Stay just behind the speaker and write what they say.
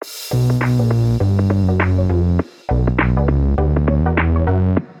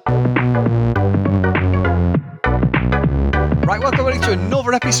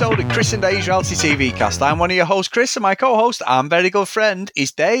episode of Chris and Dave's Reality TV Cast. I'm one of your hosts, Chris, and my co-host and very good friend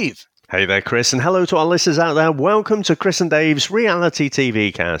is Dave. Hey there, Chris, and hello to our listeners out there. Welcome to Chris and Dave's Reality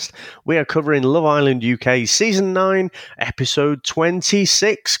TV Cast. We are covering Love Island UK Season 9, Episode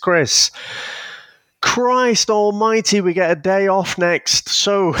 26, Chris. Christ almighty, we get a day off next.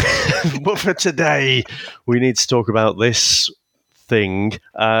 So, but for today, we need to talk about this thing.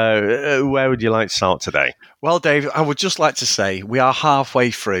 Where would you like to start today? Well, Dave, I would just like to say we are halfway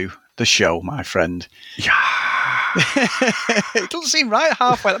through the show, my friend. Yeah. It doesn't seem right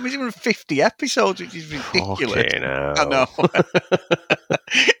halfway. That means even 50 episodes, which is ridiculous. Okay, now. I know.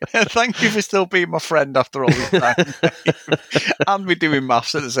 Thank you for still being my friend after all this time. And we're doing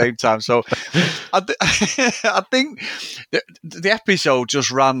maths at the same time. So I think the episode just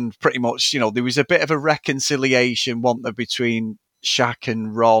ran pretty much, there was a bit of a reconciliation, wasn't there, between Shaq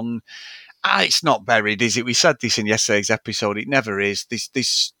and Ron. It's not buried, is it? We said this in yesterday's episode. It never is.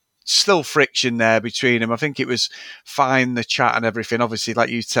 This still friction there between them. I think it was fine, the chat and everything. Obviously, like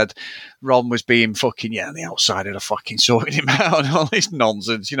you said, Ron was being fucking, on the outside of the fucking sorting him out and all this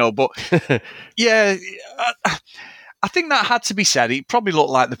nonsense, But, yeah, I think that had to be said. It probably looked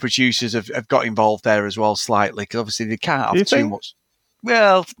like the producers have got involved there as well slightly, because obviously they can't have too much.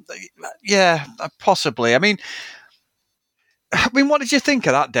 Well, yeah, possibly. I mean, what did you think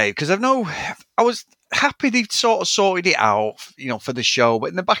of that, Dave? Because I was happy they sort of sorted it out, for the show. But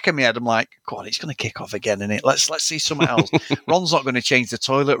in the back of my head, I'm like, God, it's going to kick off again, isn't it? Let's see something else. Ron's not going to change the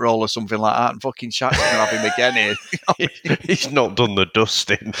toilet roll or something like that, and fucking Shaq's going to have him again here. He's not done the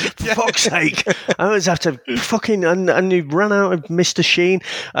dusting. For fuck's sake. I always have to fucking... And you ran out of Mr. Sheen.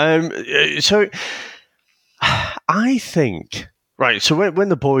 So I think... Right, so when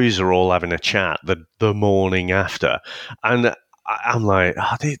the boys are all having a chat the morning after, and I'm like,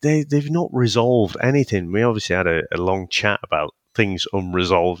 they've not resolved anything. We obviously had a long chat about things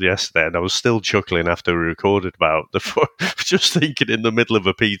unresolved yesterday, and I was still chuckling after we recorded about just thinking in the middle of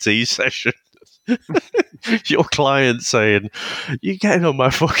a PT session. Your client saying, "You're getting on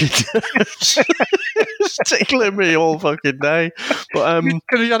my fucking nerves." It's tickling me all fucking day. But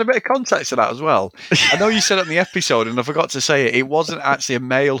because you had a bit of context to that as well. I know you said it in the episode, and I forgot to say it. It wasn't actually a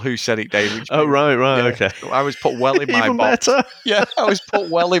male who said it, David. Oh, right, yeah, okay. I was put well in my Even box. Better. Yeah, I was put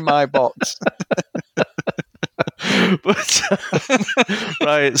well in my box. But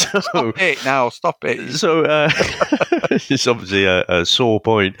right, so stop it. So it's obviously a sore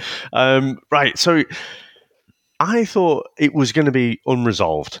point. Right, so I thought it was going to be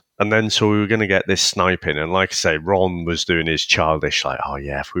unresolved, and then so we were going to get this sniping, and like I say, Ron was doing his childish, like, oh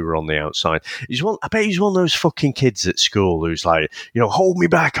yeah, if we were on the outside. I bet he's one of those fucking kids at school who's like, hold me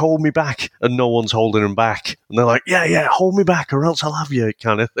back, and no one's holding him back, and they're like, yeah, hold me back, or else I'll have you,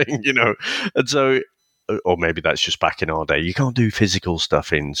 kind of thing, and so. Or maybe that's just back in our day. You can't do physical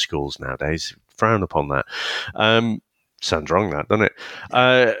stuff in schools nowadays. Frown upon that. Sounds wrong, that, doesn't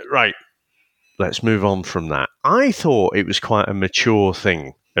it? Right. Let's move on from that. I thought it was quite a mature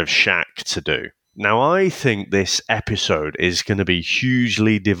thing of Shaq to do. Now, I think this episode is going to be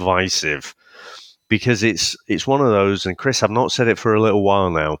hugely divisive because it's one of those, and Chris, I've not said it for a little while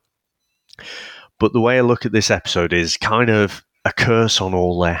now, but the way I look at this episode is kind of a curse on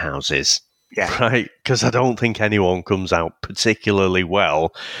all their houses. Yeah. Right, because I don't think anyone comes out particularly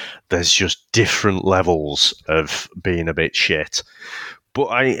well. There's just different levels of being a bit shit. But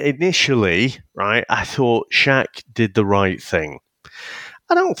initially, I thought Shaq did the right thing.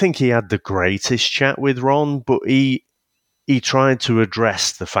 I don't think he had the greatest chat with Ron, but he tried to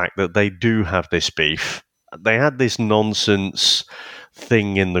address the fact that they do have this beef. They had this nonsense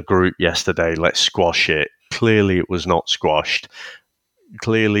thing in the group yesterday, let's squash it. Clearly it was not squashed.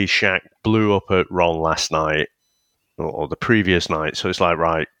 Clearly, Shaq blew up at Ron last night or the previous night. So it's like,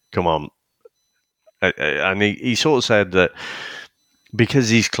 right, come on. And he sort of said that because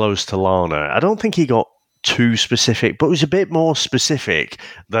he's close to Lana, I don't think he got too specific, but it was a bit more specific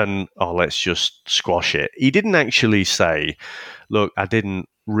than, let's just squash it. He didn't actually say, look, I didn't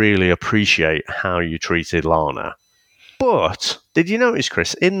really appreciate how you treated Lana. But did you notice,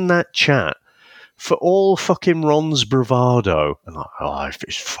 Chris, in that chat, for all fucking Ron's bravado, and like, if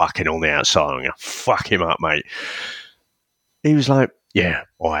it's fucking on the outside, I'm going to fuck him up, mate. He was like, yeah,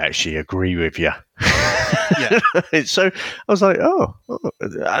 I actually agree with you. Yeah. So I was like, oh.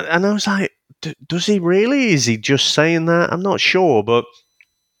 And I was like, does he really? Is he just saying that? I'm not sure, but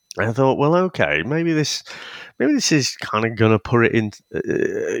I thought, well, okay, maybe this is kind of going to put it in,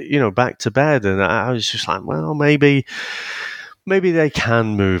 back to bed. And I was just like, well, maybe they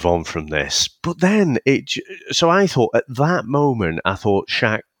can move on from this. But then so I thought at that moment,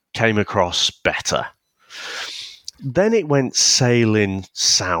 Shaq came across better. then it went sailing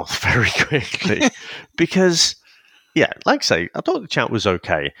south very quickly because, yeah, like I say, I thought the chat was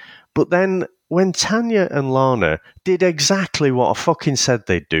okay. But then when Tanya and Lana did exactly what I fucking said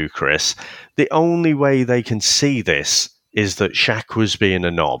they'd do, Chris, the only way they can see this is that Shaq was being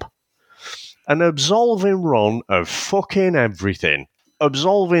a knob. And absolving Ron of fucking everything.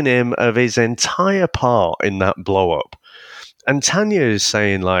 Absolving him of his entire part in that blow-up. And Tanya is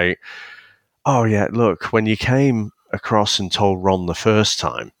saying, like, oh, yeah, look, when you came across and told Ron the first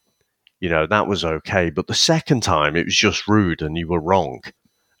time, you know, that was okay. But the second time, it was just rude and you were wrong.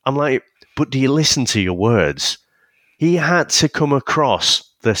 I'm like, but do you listen to your words? He had to come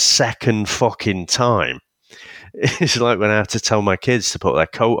across the second fucking time. It's like when I have to tell my kids to put their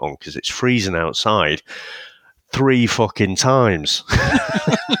coat on because it's freezing outside 3 fucking times.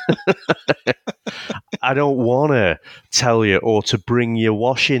 I don't want to tell you or to bring your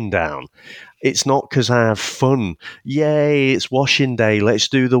washing down. It's not because I have fun. Yay, it's washing day. Let's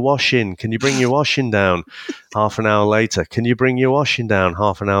do the washing. Can you bring your washing down? Half an hour later. Can you bring your washing down?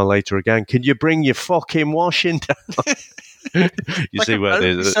 Half an hour later again. Can you bring your fucking washing down? You like see where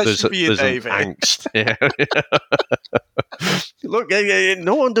there's an angst. Yeah. Look,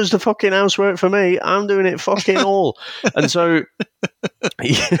 no one does the fucking housework for me. I'm doing it fucking all. And so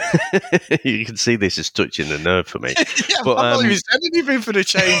you can see this is touching the nerve for me. Yeah, but, I'm not even said anything for the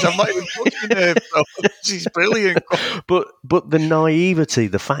change. I'm not even touching the nerve. So she's brilliant. But the naivety,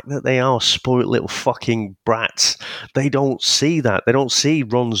 the fact that they are spoiled little fucking brats, they don't see that. They don't see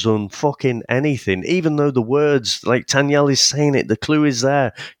Ron's done fucking anything. Even though the words, like Tanyel is saying it, the clue is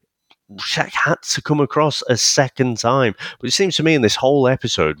there. Shaq had to come across a second time. But it seems to me in this whole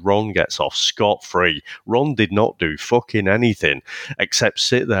episode, Ron gets off scot-free. Ron did not do fucking anything except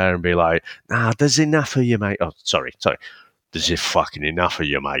sit there and be like, nah, there's enough of you, mate. Oh, sorry. There's fucking enough of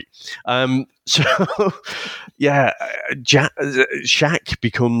you, mate. So, yeah, Shaq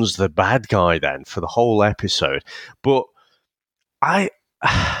becomes the bad guy then for the whole episode. But I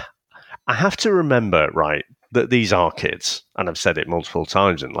have to remember, right, that these are kids, and I've said it multiple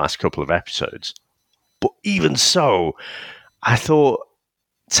times in the last couple of episodes. But even so, I thought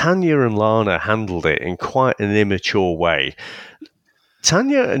Tanya and Lana handled it in quite an immature way.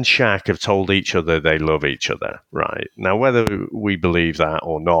 Tanya and Shaq have told each other they love each other, right? Now, whether we believe that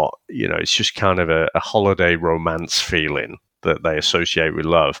or not, you know, it's just kind of a holiday romance feeling that they associate with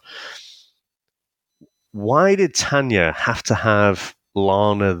love. Why did Tanya have to have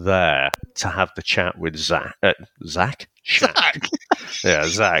Lana there to have the chat with Zach? Zach? Zach. Yeah,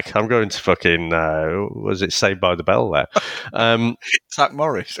 Zach. I'm going to fucking, was it Saved by the Bell there? Zach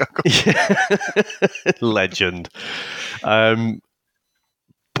Morris. Legend.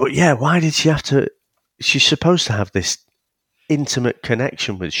 But yeah, why did she have to? She's supposed to have this intimate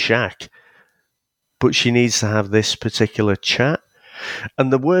connection with Shaq, but she needs to have this particular chat.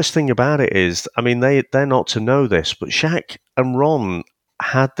 And the worst thing about it is, I mean, they're not to know this, but Shaq and Ron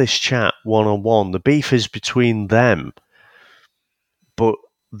had this chat one-on-one. The beef is between them, but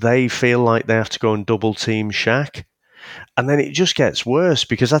they feel like they have to go and double team Shaq. And then it just gets worse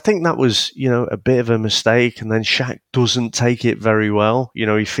because I think that was, you know, a bit of a mistake. And then Shaq doesn't take it very well. You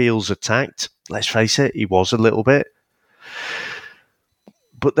know, he feels attacked. Let's face it, he was a little bit.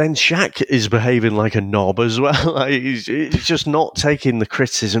 But then Shaq is behaving like a knob as well. Like he's just not taking the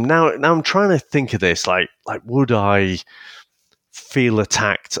criticism. Now I'm trying to think of this. Like would I feel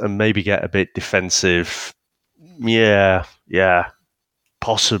attacked and maybe get a bit defensive? Yeah,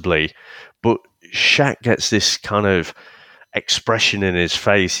 possibly. But Shaq gets this kind of expression in his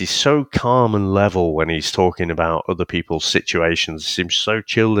face. He's so calm and level when he's talking about other people's situations. He seems so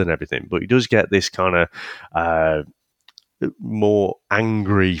chilled and everything. But he does get this kind of more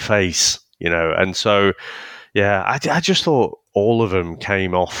angry face, you know. And so, yeah, I just thought all of them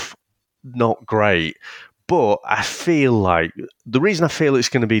came off not great. But I feel like the reason I feel it's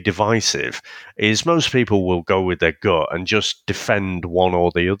going to be divisive is most people will go with their gut and just defend one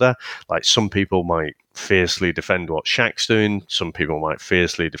or the other. Like some people might fiercely defend what Shaq's doing. Some people might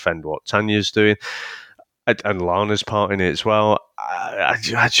fiercely defend what Tanya's doing. And Lana's part in it as well.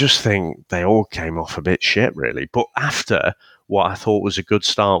 I just think they all came off a bit shit, really. But after what I thought was a good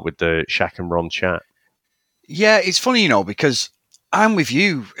start with the Shaq and Ron chat. Yeah, it's funny, you know, because I'm with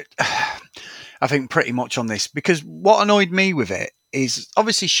you, I think, pretty much on this. Because what annoyed me with it is,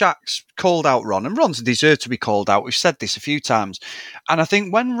 obviously, Shaq's called out Ron, and Ron's deserved to be called out. We've said this a few times. And I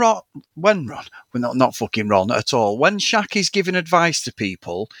think when Ron, well, not fucking Ron at all, when Shaq is giving advice to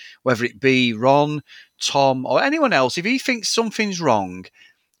people, whether it be Ron, Tom, or anyone else, if he thinks something's wrong,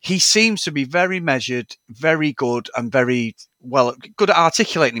 he seems to be very measured, very good, and very good at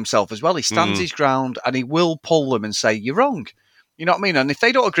articulating himself as well. He stands his ground and he will pull them and say, you're wrong. You know what I mean? And if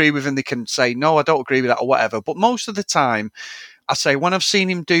they don't agree with him, they can say, no, I don't agree with that or whatever. But most of the time, I say, when I've seen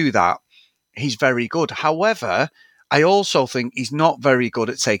him do that, he's very good. However, I also think he's not very good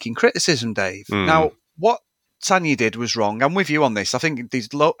at taking criticism, Dave. Now, what Tanya did was wrong. I'm with you on this. I think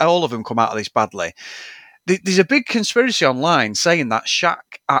all of them come out of this badly. There's a big conspiracy online saying that Shaq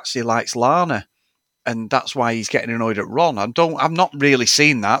actually likes Lana, and that's why he's getting annoyed at Ron. I've not really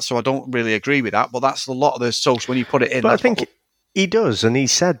seen that, so I don't really agree with that. But that's a lot of the social when you put it in. But I think he does, and he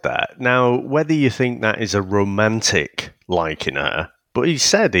said that. Now, whether you think that is a romantic liking her, but he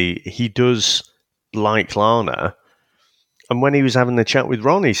said he does like Lana. And when he was having the chat with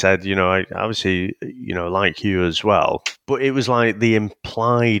Ron, he said, I obviously, like you as well. But it was like the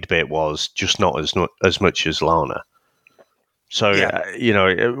implied bit was just not as much as Lana. So,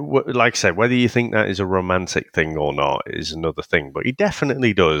 like I said, whether you think that is a romantic thing or not is another thing. But he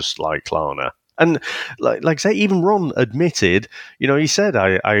definitely does like Lana. And like I say, even Ron admitted, he said,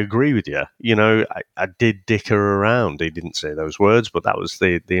 I agree with you. I did dick her around. He didn't say those words, but that was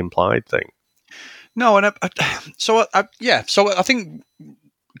the implied thing. No, and so I think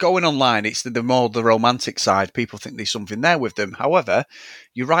going online, it's the more the romantic side. People think there's something there with them. However,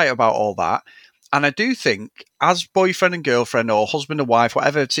 you're right about all that. And I do think as boyfriend and girlfriend or husband and wife,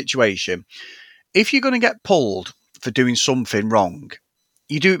 whatever situation, if you're going to get pulled for doing something wrong,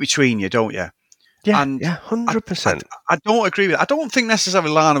 you do it between you, don't you? Yeah, 100%. I don't agree with it. I don't think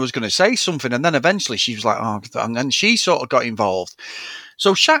necessarily Lana was going to say something, and then eventually she was like, oh, and then she sort of got involved.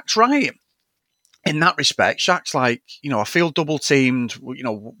 So Shaq's right. In that respect, Shaq's like, I feel double teamed.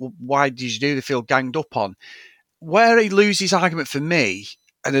 Why did you do? They feel ganged up on. Where he loses argument for me,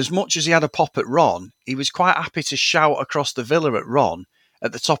 and as much as he had a pop at Ron, he was quite happy to shout across the villa at Ron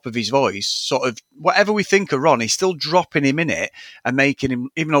at the top of his voice. Sort of whatever we think of Ron, he's still dropping him in it and making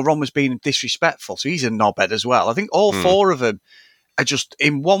him, even though Ron was being disrespectful. So he's a knobhead as well. I think all four of them are just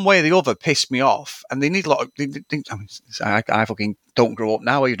in one way or the other pissed me off, and they need a lot of. I fucking don't grow up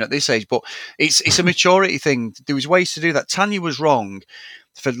now, even at this age, but it's a maturity thing. There was ways to do that. Tanya was wrong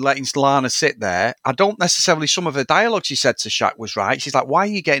for letting Lana sit there. I don't necessarily. Some of the dialogue she said to Shaq was right. She's like, "Why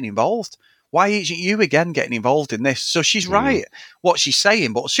are you getting involved? Why isn't you again getting involved in this?" So she's right what she's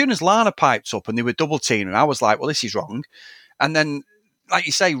saying. But as soon as Lana piped up and they were double teaming, I was like, "Well, this is wrong." And then, like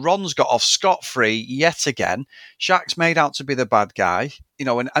you say, Ron's got off scot-free yet again. Shaq's made out to be the bad guy,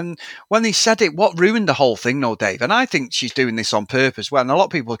 and when they said it, what ruined the whole thing, no, Dave? And I think she's doing this on purpose. Well, and a lot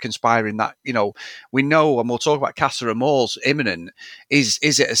of people are conspiring that, we know, and we'll talk about Casa Amor's imminent. Is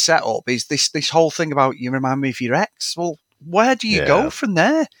it a setup? Is this whole thing about you remind me of your ex? Well, where do you go from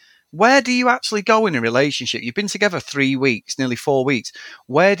there? Where do you actually go in a relationship? You've been together 3 weeks, nearly 4 weeks.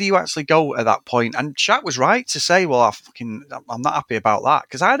 Where do you actually go at that point? And Shaq was right to say, well, I'm not happy about that.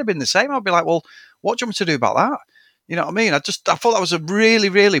 Because I'd have been the same. I'd be like, well, what do you want me to do about that? You know what I mean? I thought that was a really,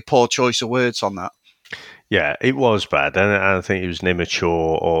 really poor choice of words on that. Yeah, it was bad. And I think it was an immature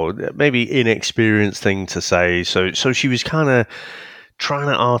or maybe inexperienced thing to say. So she was kind of trying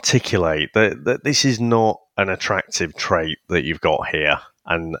to articulate that this is not an attractive trait that you've got here.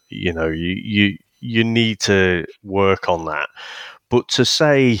 And, you need to work on that. But to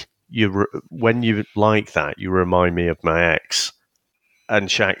say when you like that, you remind me of my ex. And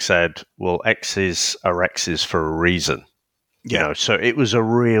Shaq said, well, exes are exes for a reason. Yeah. So it was a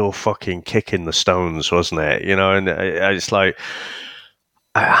real fucking kick in the stones, wasn't it? And it's like,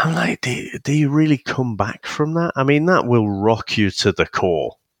 I'm like, do you really come back from that? I mean, that will rock you to the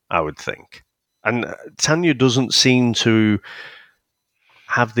core, I would think. And Tanya doesn't seem to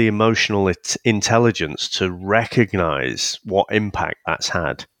have the emotional intelligence to recognize what impact that's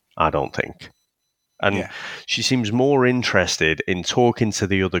had, I don't think. And she seems more interested in talking to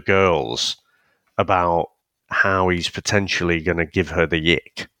the other girls about how he's potentially going to give her the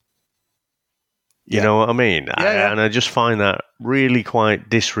yick. You know what I mean? Yeah. And I just find that really quite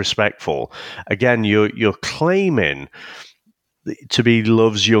disrespectful. Again, you're claiming to be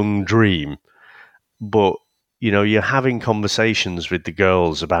love's young dream, but you're having conversations with the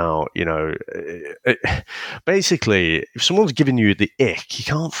girls about, basically, if someone's giving you the ick, you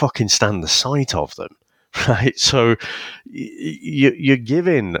can't fucking stand the sight of them, right? So you're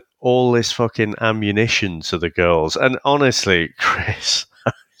giving all this fucking ammunition to the girls. And honestly, Chris,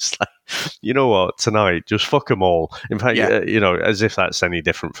 it's like, you know what, tonight, just fuck them all. In fact, as if that's any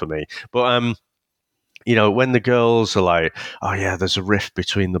different for me. But you know, when the girls are like, oh yeah, there's a rift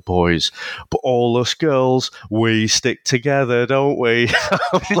between the boys, but all us girls, we stick together, don't we?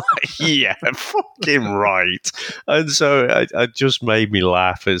 I'm like, yeah, fucking right. And so it just made me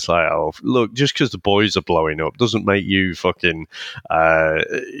laugh. It's like, oh, look, just because the boys are blowing up doesn't make you fucking,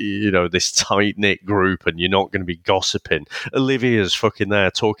 this tight-knit group and you're not going to be gossiping. Olivia's fucking there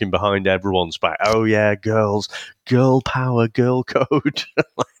talking behind everyone's back. Oh yeah, girls, girl power, girl code.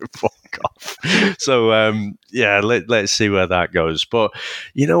 Like, fuck off. So let's see where that goes. But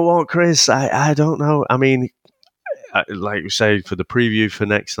you know what, Chris, I don't know. I mean, like you say, for the preview for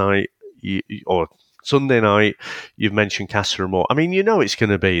next night, or Sunday night, you've mentioned Casa Amor. I mean, you know it's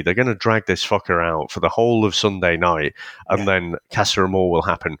going to be. They're going to drag this fucker out for the whole of Sunday night, and then Casa Amor will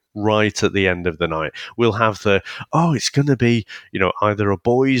happen right at the end of the night. We'll have it's going to be, either a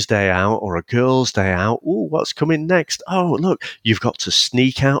boys' day out or a girls' day out. Ooh, what's coming next? Oh, look, you've got to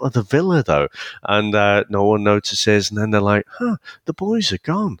sneak out of the villa, though, and no one notices, and then they're like, the boys are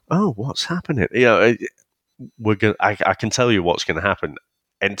gone. Oh, what's happening? I can tell you what's going to happen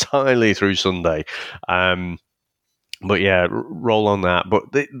entirely through Sunday. But yeah, roll on that. But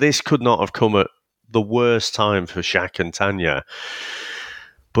this could not have come at the worst time for Shaq and Tanya.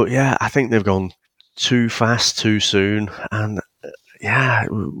 But yeah, I think they've gone too fast, too soon. And yeah,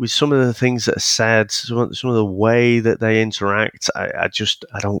 with some of the things that are said, some of the way that they interact, I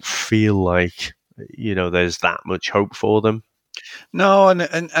don't feel like, there's that much hope for them. No, and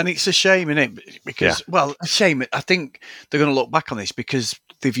it's a shame, isn't it? Because, a shame. I think they're going to look back on this because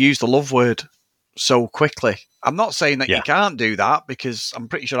they've used the love word so quickly. I'm not saying that you can't do that, because I'm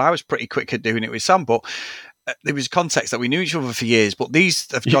pretty sure I was pretty quick at doing it with Sam, but there was context that we knew each other for years, but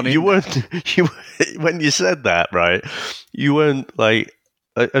these have gone in. When you said that, right, you weren't like,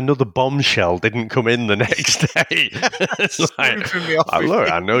 another bombshell didn't come in the next day. It's like, look,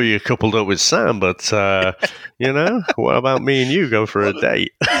 I know you coupled up with Sam, but what about me and you go for a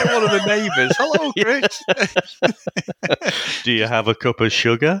date? You're one of the neighbours. Hello, Chris. Do you have a cup of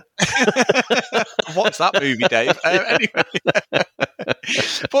sugar? What's that movie, Dave? Anyway,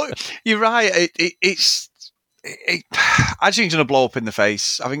 but you're right. I think it's going to blow up in the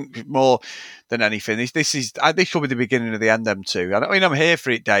face. I think more than anything, this could be the beginning of the end. Them two. I mean, I'm here for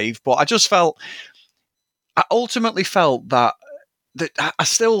it, Dave. But I ultimately felt that I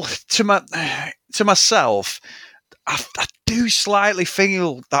still, to myself, I do slightly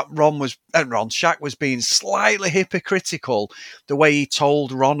feel that Shaq was being slightly hypocritical the way he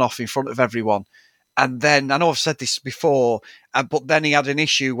told Ron off in front of everyone. And then I know I've said this before, but then he had an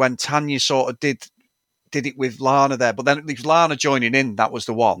issue when Tanya sort of did it with Lana there, but then it was Lana joining in. That was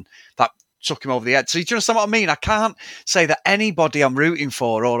the one that took him over the edge. So do you understand what I mean? I can't say that anybody I'm rooting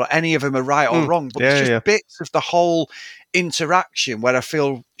for or any of them are right or wrong, but there's just bits of the whole interaction where I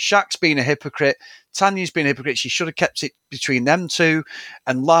feel Shaq's been a hypocrite, Tanya's been a hypocrite. She should have kept it between them two,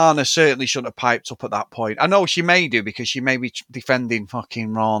 and Lana certainly shouldn't have piped up at that point. I know she may do because she may be defending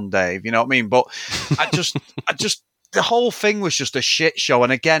fucking Ron, Dave. You know what I mean? But I just the whole thing was just a shit show.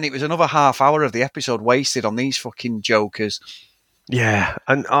 And again, it was another half hour of the episode wasted on these fucking jokers. Yeah,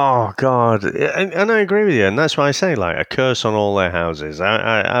 and oh god, and I agree with you, and that's why I say, like, a curse on all their houses.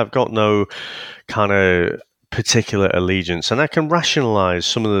 I've got no kind of particular allegiance, and I can rationalize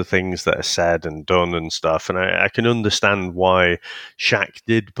some of the things that are said and done and stuff, and I can understand why Shaq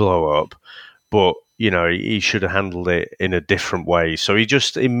did blow up, but he should have handled it in a different way. So he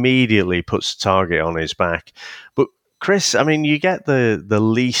just immediately puts the target on his back. But Chris, I mean, you get the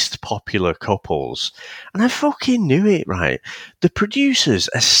least popular couples, and I fucking knew it, right? The producers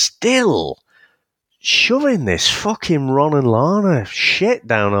are still shoving this fucking Ron and Lana shit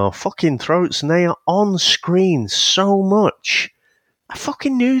down our fucking throats, and they are on screen so much. I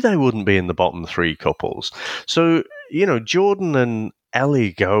fucking knew they wouldn't be in the bottom three couples. So, Jordan and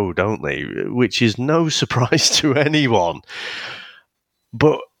Ellie go, don't they? Which is no surprise to anyone.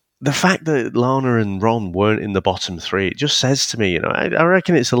 But the fact that Lana and Ron weren't in the bottom three, it just says to me, I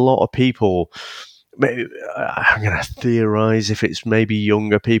reckon it's a lot of people. Maybe, I'm going to theorize if it's maybe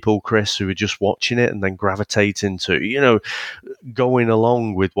younger people, Chris, who are just watching it and then gravitating to, going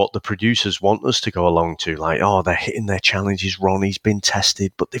along with what the producers want us to go along to. Like, oh, they're hitting their challenges. Ronnie's been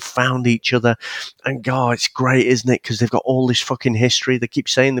tested, but they've found each other. And God, it's great, isn't it? Because they've got all this fucking history. They keep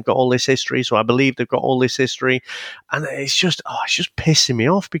saying they've got all this history, so I believe they've got all this history. And it's just pissing me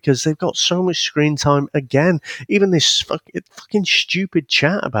off because they've got so much screen time again. Even this fucking stupid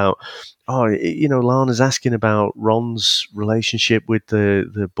chat about, Lana's asking about Ron's relationship with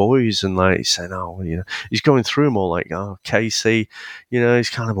the boys, and like he's saying, he's going through them all, like, Casey, he's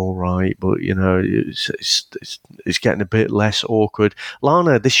kind of all right, but it's getting a bit less awkward.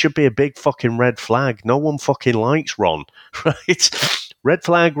 Lana, this should be a big fucking red flag. No one fucking likes Ron, right? Red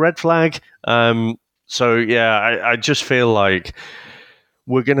flag, red flag. So yeah, I just feel like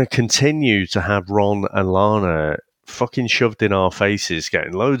we're going to continue to have Ron and Lana fucking shoved in our faces,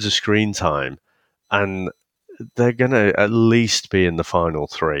 getting loads of screen time, and they're going to at least be in the final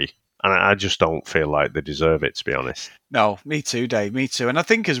 3. And I just don't feel like they deserve it, to be honest. No, me too, Dave, me too. And I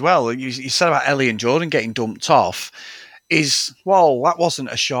think as well, you said about Ellie and Jordan getting dumped off, that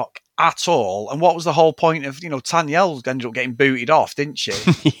wasn't a shock at all. And what was the whole point of, Tanyelle ended up getting booted off, didn't she?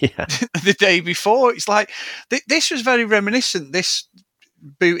 Yeah. The day before. It's like, this was very reminiscent, this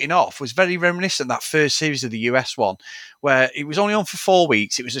booting off was very reminiscent of that first series of the US one, where it was only on for 4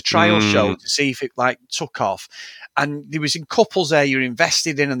 weeks. It was a trial show to see if it took off. And there was in couples there you're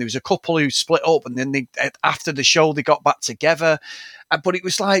invested in, and there was a couple who split up, and then after the show they got back together. But it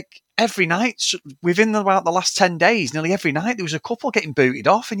was like every night, within about the last 10 days, nearly every night, there was a couple getting booted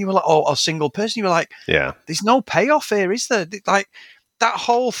off, and you were like, a single person. You were like, yeah, there's no payoff here, is there? Like, that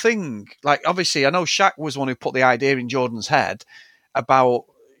whole thing, like, obviously, I know Shaq was one who put the idea in Jordan's head about,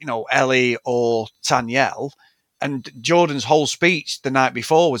 Ellie or Tanyelle. And Jordan's whole speech the night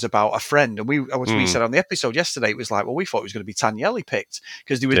before was about a friend. And we said on the episode yesterday, it was like, well, we thought it was going to be Tanyelle he picked,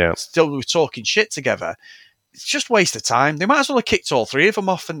 because they were still talking shit together. It's just a waste of time. They might as well have kicked all 3 of them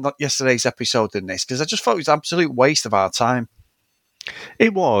off in yesterday's episode than this, because I just thought it was an absolute waste of our time.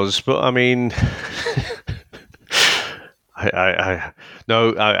 It was, but I mean, I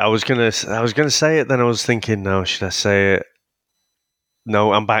was gonna say it, then I was thinking, no, should I say it?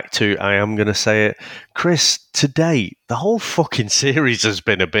 No, I'm back to I am going to say it. Chris, to date, the whole fucking series has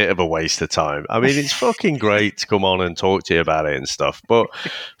been a bit of a waste of time. I mean, it's fucking great to come on and talk to you about it and stuff, but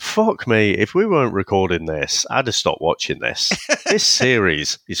fuck me, if we weren't recording this, I'd have stopped watching this. This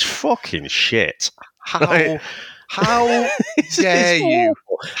series is fucking shit. How dare you?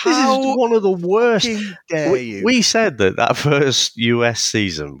 This is one of the worst. We said that first US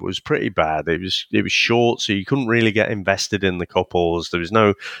season was pretty bad. It was short, so you couldn't really get invested in the couples. There was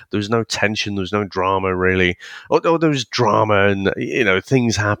no tension. There was no drama really. Although there was drama and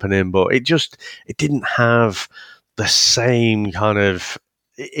things happening, but it didn't have the same kind of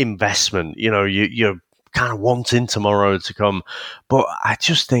investment. You're kind of wanting tomorrow to come, but I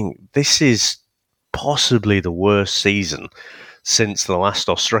just think this is possibly the worst season since the last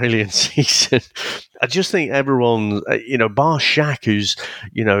Australian season. I just think everyone, bar Shaq, who's,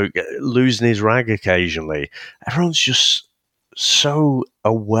 losing his rag occasionally, everyone's just so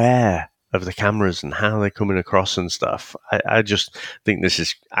aware of the cameras and how they're coming across and stuff. I just think this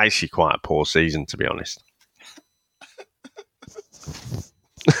is actually quite a poor season, to be honest.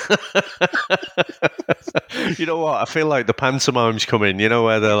 You know what? I feel like the pantomime's coming.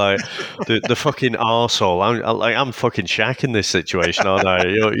 Where they're like the fucking arsehole. I'm fucking Shaq in this situation, aren't I?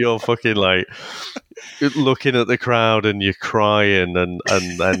 You're fucking like looking at the crowd and you're crying, and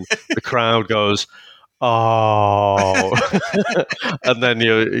then the crowd goes, oh, and then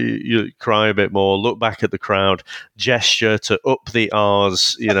you cry a bit more. Look back at the crowd, gesture to up the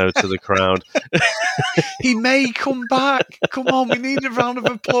R's, to the crowd. He may come back. Come on, we need a round of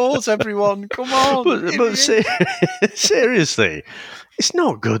applause, everyone. Come on. But seriously, it's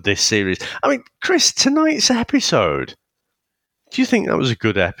not good, this series. I mean, Chris, tonight's episode, do you think that was a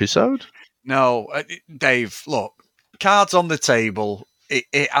good episode? No, Dave, look, cards on the table.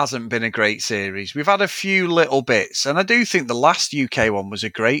 It hasn't been a great series. We've had a few little bits, and I do think the last UK one was a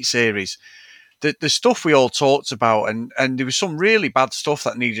great series. The stuff we all talked about, and there was some really bad stuff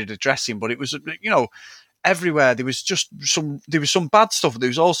that needed addressing, but it was, everywhere. There was some bad stuff, but there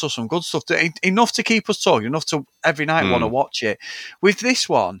was also some good stuff. Enough to keep us talking, enough to every night want to watch it. With this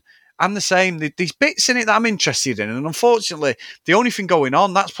one, I'm the same. There's bits in it that I'm interested in, and unfortunately, the only thing going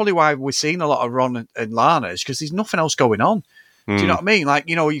on, that's probably why we're seeing a lot of Ron and Lana, is because there's nothing else going on. Do you know what I mean? Like,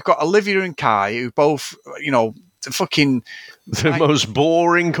 you've got Olivia and Kai, who both, the most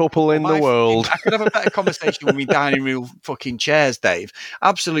boring couple in the world. I could have a better conversation with me dining room fucking chairs, Dave.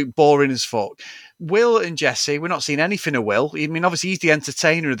 Absolute boring as fuck. Will and Jesse, we're not seeing anything of Will. I mean, obviously, he's the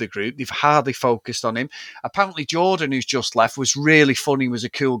entertainer of the group. They've hardly focused on him. Apparently, Jordan, who's just left, was really funny, was a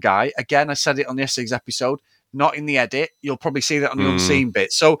cool guy. Again, I said it on yesterday's episode, not in the edit. You'll probably see that on the unseen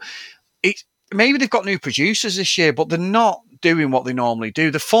bit. So, maybe they've got new producers this year, but they're not doing what they normally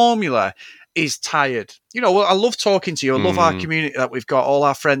do. The formula is tired. You know, I love talking to you. I love our community that we've got, all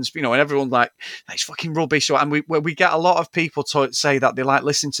our friends, you know, and everyone's like, it's fucking rubbish. And we get a lot of people to say that they like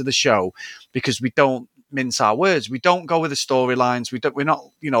listening to the show because we don't mince our words. We don't go with the storylines. We're not,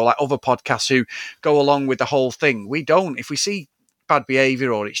 you know, like other podcasts who go along with the whole thing. We don't. If we see bad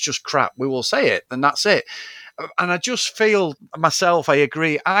behaviour or it's just crap, we will say it, and that's it. And I just feel myself, I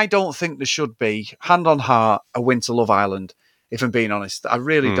agree. I don't think there should be, hand on heart, a Winter Love Island, if I'm being honest. I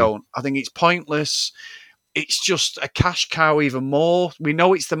really don't. I think it's pointless. It's just a cash cow even more. We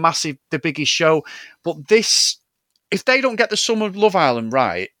know it's the biggest show, but this, if they don't get the Summer of Love Island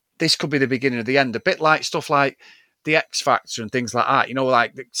right, this could be the beginning of the end. A bit like stuff like the X Factor and things like that. You know,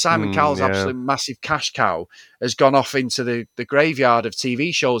 like Simon Cowell's absolute massive cash cow has gone off into the graveyard of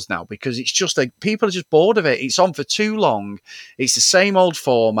TV shows now because it's just like people are just bored of it. It's on for too long. It's the same old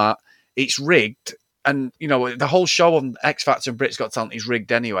format. It's rigged. And, you know, the whole show on X Factor and Britain's Got Talent is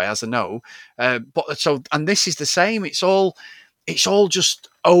rigged anyway, as I know. And this is the same. It's all just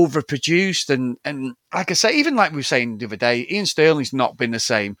overproduced. And like I say, even like we were saying the other day, Ian Sterling's not been the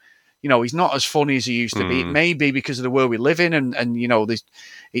same. You know, he's not as funny as he used to be. It may be because of the world we live in, and you know,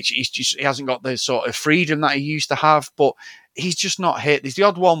 he hasn't got the sort of freedom that he used to have. But he's just not hit. There's the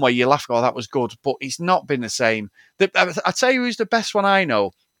odd one where you laugh, "Oh, that was good," but he's not been the same. I tell you, who's the best one I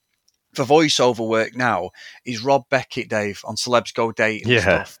know for voiceover work now is Rob Beckett, Dave, on Celebs Go Dating and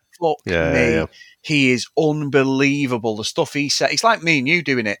stuff. Fuck me. Yeah. He is unbelievable. The stuff he says, it's like me and you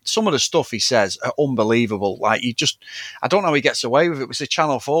doing it. Some of the stuff he says are unbelievable. Like I don't know how he gets away with it. It was a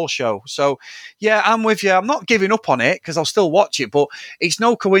Channel 4 show. So yeah, I'm with you. I'm not giving up on it because I'll still watch it, but it's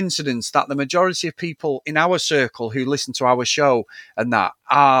no coincidence that the majority of people in our circle who listen to our show and that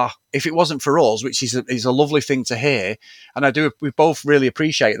are, if it wasn't for us, which is a lovely thing to hear, and we both really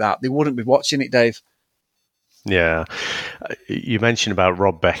appreciate that, they wouldn't be watching it, Dave. Yeah. You mentioned about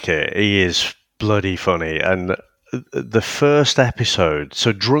Rob Beckett. He is bloody funny. And the first episode,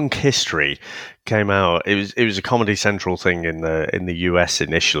 so Drunk History, came out. It was a Comedy Central thing in the US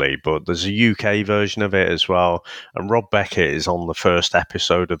initially, but there's a UK version of it as well. And Rob Beckett is on the first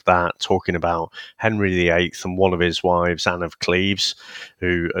episode of that, talking about Henry VIII and one of his wives, Anne of Cleves,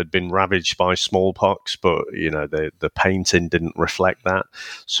 who had been ravaged by smallpox, but you know the painting didn't reflect that.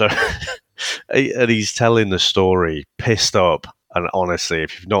 So, and he's telling the story, pissed up. And honestly,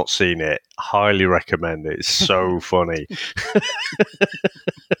 if you've not seen it, highly recommend it. It's so funny.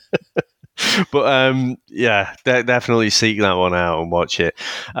 But definitely seek that one out and watch it.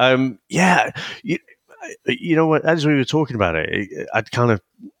 You know what? As we were talking about it, I'd kind of,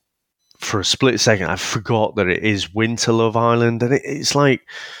 for a split second, I forgot that it is Winter Love Island, and it's like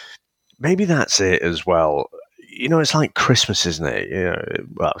maybe that's it as well. You know, it's like Christmas, isn't it? You know,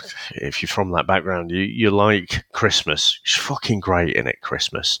 well, if you're from that background, you like Christmas. It's fucking great, isn't it,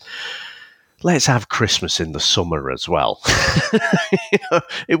 Christmas? Let's have Christmas in the summer as well. You know,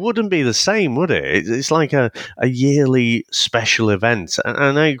 it wouldn't be the same, would it? It's like a yearly special event.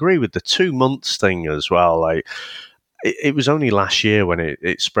 And I agree with the 2 months thing as well. Like, it was only last year when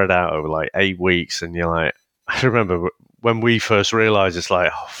it spread out over like 8 weeks, and you're like, I remember when we first realised, it's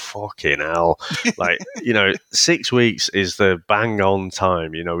like, oh, fucking hell. Like, you know, 6 weeks is the bang on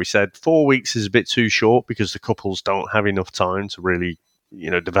time. You know, we said 4 weeks is a bit too short because the couples don't have enough time to really,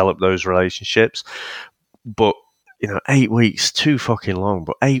 you know, develop those relationships. But, you know, 8 weeks, too fucking long.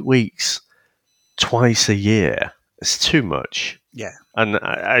 But 8 weeks twice a year, it's too much. Yeah. And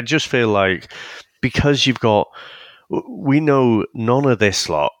I just feel like because we know none of this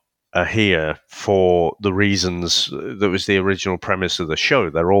lot are here for the reasons that was the original premise of the show.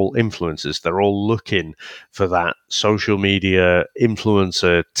 They're all influencers. They're all looking for that social media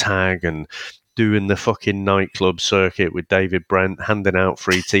influencer tag and doing the fucking nightclub circuit with David Brent, handing out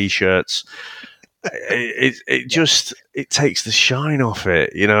free T-shirts. It takes the shine off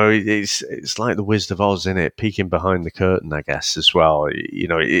it. You know, it's like the Wizard of Oz, isn't it? Peeking behind the curtain, I guess, as well. You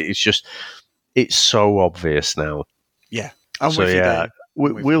know, it's so obvious now. Yeah.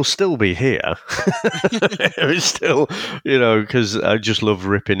 We'll still be here. It's still, you know, because I just love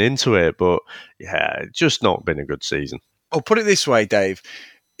ripping into it. But yeah, it's just not been a good season. I'll put it this way, Dave.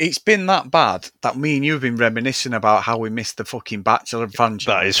 It's been that bad that me and you have been reminiscing about how we missed the fucking Bachelor franchise.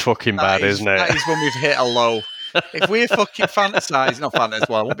 That is fucking bad, isn't it? That is when we've hit a low. if we're fucking fantasising, not fantasising,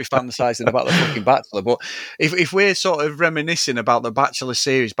 well, I won't be fantasising about the fucking Bachelor, but if we're sort of reminiscing about the Bachelor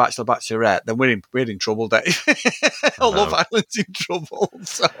series, Bachelor, Bachelorette, then we're in trouble, Dave. Love Island's in trouble.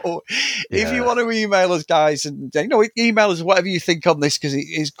 So if you want to email us, guys, and email us whatever you think on this, because it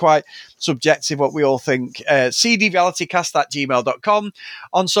is quite subjective what we all think. cdrealitycast@gmail.com,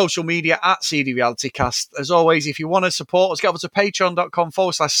 on social media @cdrealitycast. As always, if you want to support us, get over to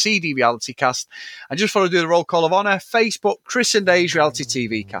patreon.com/cdrealitycast. And just before I do the roll call of honour, Facebook, Chris and Dave's Reality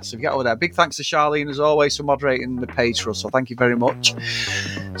TV Cast. So if you get over there, big thanks to Charlene, as always, for moderating the page for us. So thank you very much.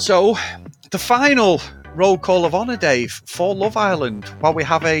 So the final roll call of honour, Dave, for Love Island, while we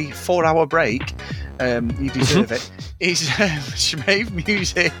have a 4-hour break, you deserve it, is Shmave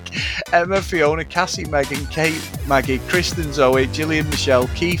Music, Emma, Fiona, Cassie, Megan, Kate, Maggie, Kristen, Zoe, Gillian, Michelle,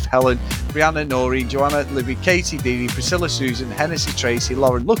 Keith, Helen, Brianna, Noreen, Joanna, Libby, Katie, Dee, Priscilla, Susan, Hennessy, Tracy,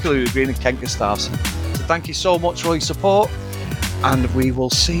 Lauren, Lucky Louis Green, and Ken Gustafson. So thank you so much for all your support, and we will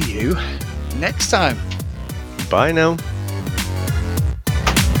see you next time. Bye now.